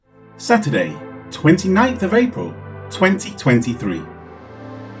Saturday, 29th of April, 2023.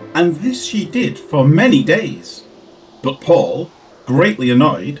 And this she did for many days. But Paul, greatly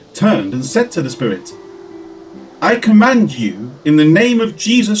annoyed, turned and said to the Spirit, I command you in the name of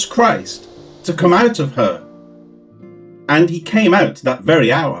Jesus Christ to come out of her. And he came out that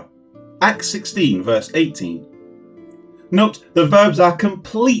very hour. Acts 16 verse 18. Note, the verbs are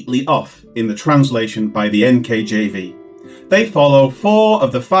completely off in the translation by the NKJV. They follow 4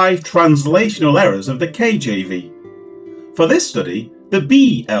 of the 5 translational errors of the KJV. For this study, the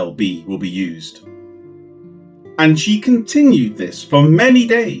BLB will be used. And she continued this for many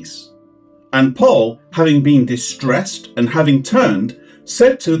days. And Paul, having been distressed and having turned,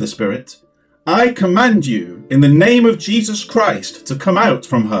 said to the Spirit, I command you in the name of Jesus Christ to come out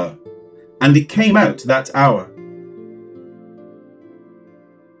from her. And it came out that hour.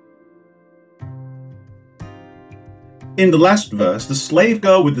 In the last verse, the slave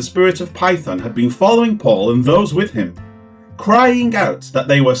girl with the spirit of Python had been following Paul and those with him, crying out that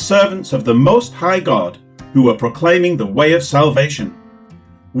they were servants of the Most High God, who were proclaiming the way of salvation.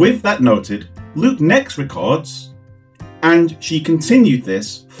 With that noted, Luke next records, and she continued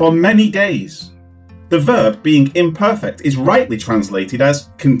this for many days. The verb, being imperfect, is rightly translated as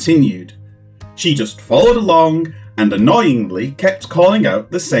continued. She just followed along and annoyingly kept calling out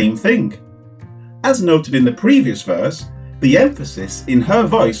the same thing. As noted in the previous verse, the emphasis in her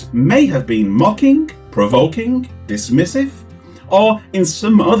voice may have been mocking, provoking, dismissive, or in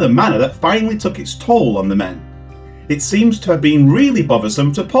some other manner that finally took its toll on the men. It seems to have been really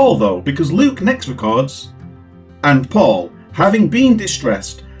bothersome to Paul though, because Luke next records, and Paul, having been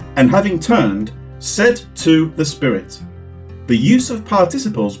distressed and having turned, said to the Spirit. The use of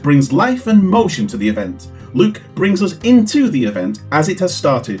participles brings life and motion to the event. Luke brings us into the event as it has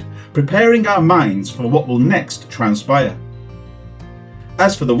started, preparing our minds for what will next transpire.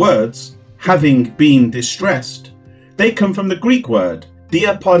 As for the words, having been distressed, they come from the Greek word,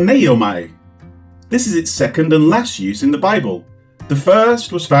 diaponeomai. This is its second and last use in the Bible. The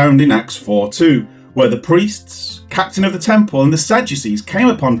first was found in Acts 4:2, where the priests, captain of the temple, and the Sadducees came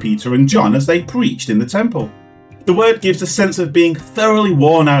upon Peter and John as they preached in the temple. The word gives a sense of being thoroughly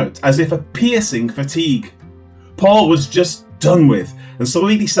worn out, as if a piercing fatigue. Paul was just done with, and so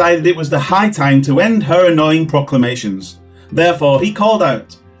he decided it was the high time to end her annoying proclamations. Therefore he called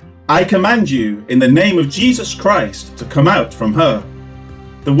out, I command you in the name of Jesus Christ to come out from her.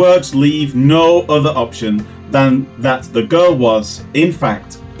 The words leave no other option than that the girl was, in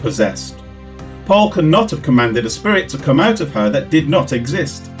fact, possessed. Paul could not have commanded a spirit to come out of her that did not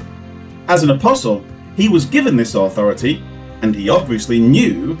exist. As an apostle, he was given this authority, and he obviously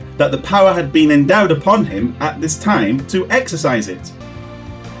knew that the power had been endowed upon him at this time to exercise it.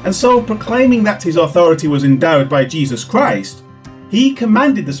 And so, proclaiming that his authority was endowed by Jesus Christ, he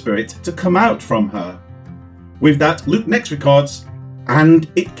commanded the Spirit to come out from her. With that, Luke next records, and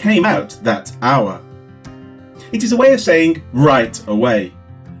it came out that hour. It is a way of saying right away.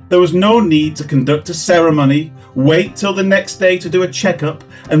 There was no need to conduct a ceremony, wait till the next day to do a checkup,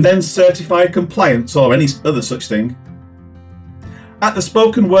 and then certify compliance or any other such thing. At the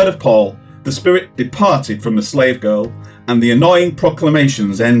spoken word of Paul, the Spirit departed from the slave girl, and the annoying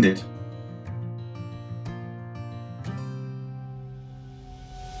proclamations ended.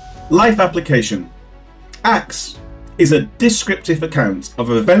 Life application. Acts is a descriptive account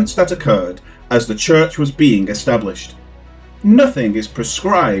of events that occurred as the church was being established. Nothing is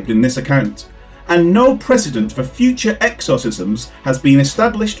prescribed in this account, and no precedent for future exorcisms has been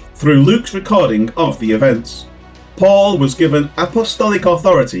established through Luke's recording of the events. Paul was given apostolic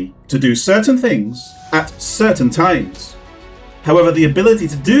authority to do certain things at certain times. However, the ability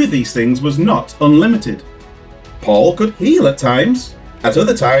to do these things was not unlimited. Paul could heal at times. At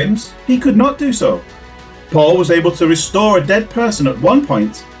other times, he could not do so. Paul was able to restore a dead person at one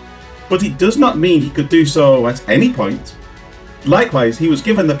point, but it does not mean he could do so at any point. Likewise, he was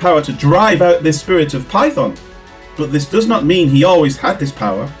given the power to drive out this spirit of Python, but this does not mean he always had this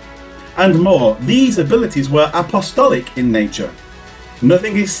power. And more, these abilities were apostolic in nature.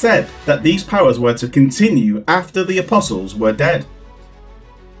 Nothing is said that these powers were to continue after the apostles were dead.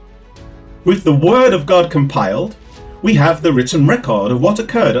 With the Word of God compiled, we have the written record of what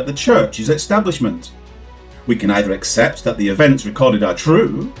occurred at the church's establishment. We can either accept that the events recorded are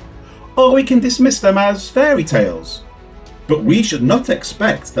true, or we can dismiss them as fairy tales. But we should not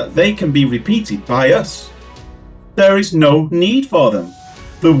expect that they can be repeated by us. There is no need for them.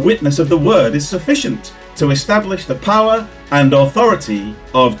 The witness of the word is sufficient to establish the power and authority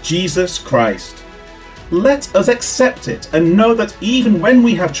of Jesus Christ. Let us accept it and know that even when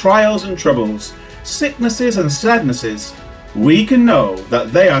we have trials and troubles, sicknesses and sadnesses, we can know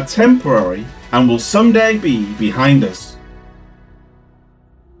that they are temporary and will someday be behind us.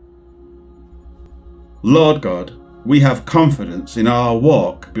 Lord God, we have confidence in our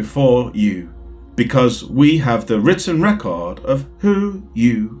walk before you because we have the written record of who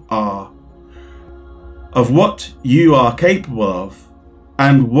you are, of what you are capable of,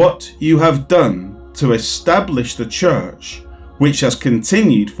 and what you have done to establish the church, which has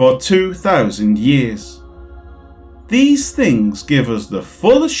continued for 2,000 years. These things give us the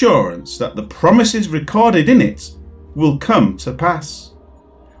full assurance that the promises recorded in it will come to pass.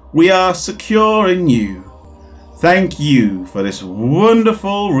 We are secure in you. Thank you for this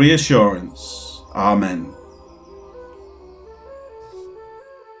wonderful reassurance. Amen.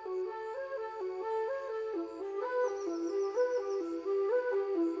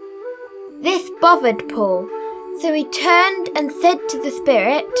 This bothered Paul, so he turned and said to the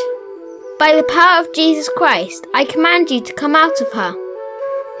Spirit, "By the power of Jesus Christ, I command you to come out of her."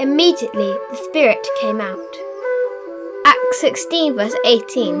 Immediately the Spirit came out. Acts 16 verse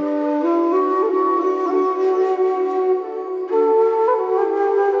 18.